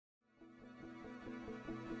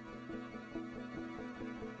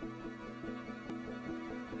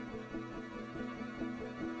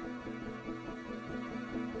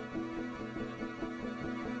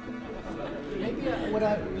what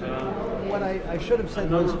I should have said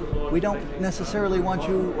was, we don't necessarily want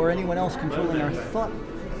you or anyone else controlling our thought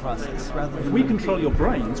process. Rather than if we control your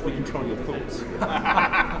brains, we control your thoughts.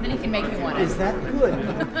 Then it can make you want it. Is that good?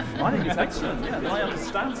 I think it's excellent. Yeah, I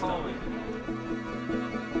understand stuff.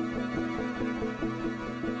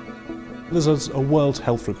 There's a World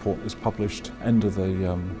Health Report that was published end of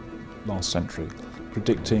the last century,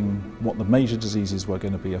 predicting what the major diseases were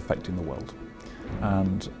going to be affecting the world.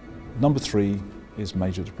 And number 3 is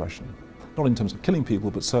major depression. Not in terms of killing people,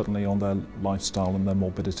 but certainly on their lifestyle and their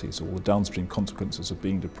morbidities. All the downstream consequences of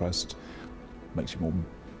being depressed makes you more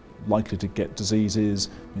likely to get diseases,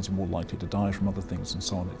 means you're more likely to die from other things and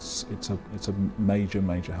so on. It's a major,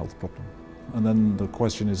 major health problem. And then the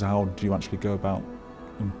question is, how do you actually go about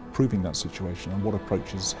improving that situation, and what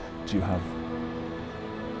approaches do you have?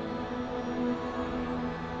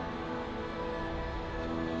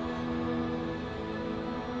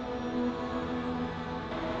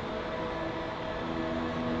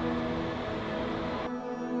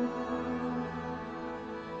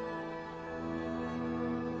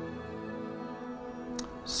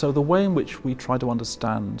 So the way in which we try to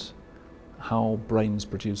understand how brains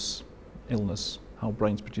produce illness, how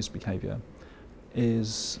brains produce behaviour,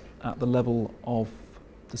 is at the level of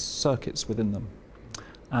the circuits within them.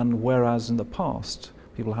 And whereas in the past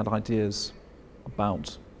people had ideas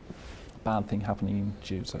about a bad thing happening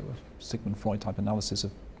due to a Sigmund Freud type analysis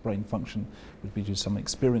of brain function would be due to some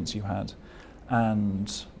experience you had,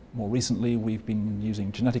 and more recently we've been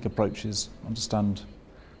using genetic approaches to understand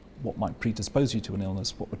what might predispose you to an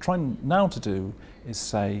illness. What we're trying now to do is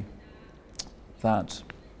say that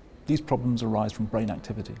these problems arise from brain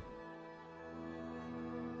activity.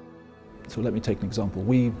 So let me take an example.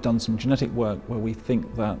 We've done some genetic work where we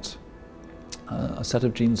think that a set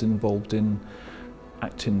of genes involved in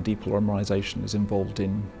actin depolymerization is involved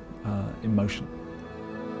in emotion.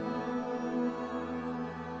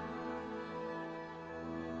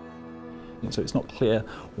 And so it's not clear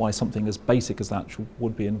why something as basic as that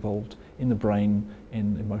would be involved in the brain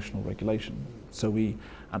in emotional regulation. So we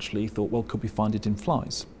actually thought, well, could we find it in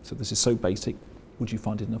flies? So this is so basic, would you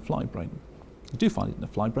find it in a fly brain? You do find it in a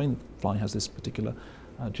fly brain. The fly has this particular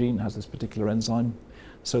gene, has this particular enzyme.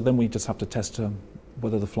 So then we just have to test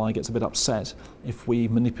whether the fly gets a bit upset if we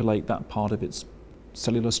manipulate that part of its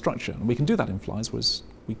cellular structure. And we can do that in flies, whereas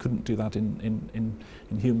we couldn't do that in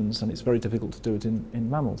humans, and it's very difficult to do it in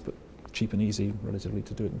mammals, but cheap and easy relatively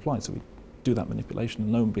to do it in flies. So we do that manipulation,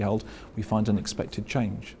 and lo and behold, we find an expected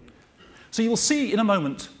change. So you'll see in a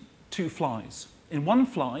moment 2 flies. In one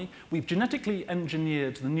fly, we've genetically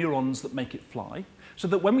engineered the neurons that make it fly, so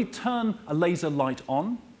that when we turn a laser light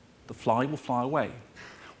on, the fly will fly away,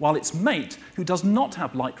 while its mate, who does not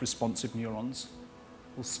have light-responsive neurons,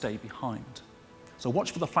 will stay behind. So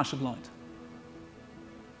watch for the flash of light.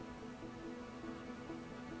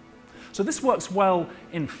 So this works well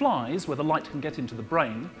in flies, where the light can get into the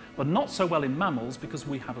brain, but not so well in mammals because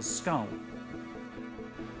we have a skull.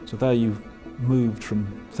 So there you've moved from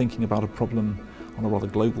thinking about a problem on a rather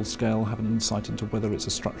global scale, have an insight into whether it's a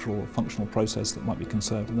structural or functional process that might be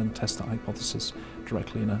conserved, and then test that hypothesis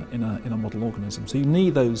directly in a model organism. So you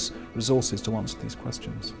need those resources to answer these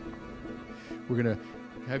questions. We're going to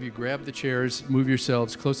have you grab the chairs, move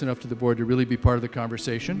yourselves close enough to the board to really be part of the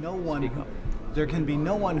conversation. There can be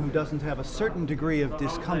no one who doesn't have a certain degree of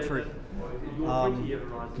discomfort.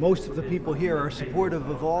 Most of the people here are supportive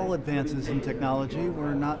of all advances in technology.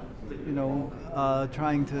 We're not,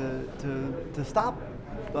 trying to stop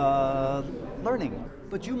learning.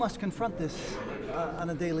 But you must confront this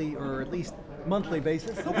on a daily or at least monthly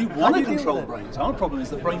basis. No, we want to control brains. Our problem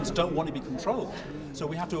is that brains don't want to be controlled. So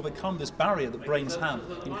we have to overcome this barrier that brains have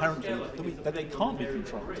inherently, that they can't be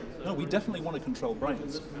controlled. No, we definitely want to control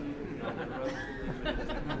brains.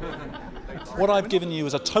 What I've given you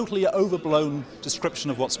is a totally overblown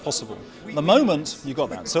description of what's possible. At the moment, you got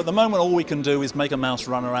that. So at the moment, all we can do is make a mouse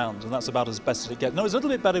run around, and that's about as best as it gets. No, it's a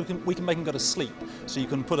little bit better. We can make them go to sleep. So you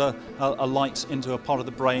can put a light into a part of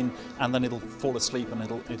the brain, and then it'll fall asleep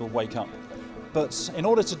and it'll wake up. But in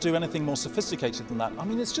order to do anything more sophisticated than that, I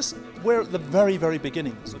mean, we're at the very, very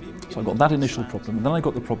beginning. So I got that initial problem, and then I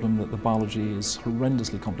got the problem that the biology is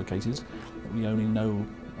horrendously complicated, that we only know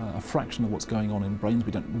a fraction of what's going on in brains.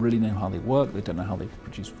 We don't really know how they work, we don't know how they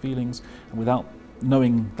produce feelings, and without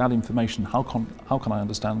knowing that information, how can I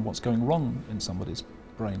understand what's going wrong in somebody's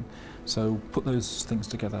brain? So put those things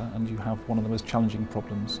together and you have one of the most challenging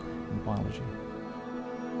problems in biology.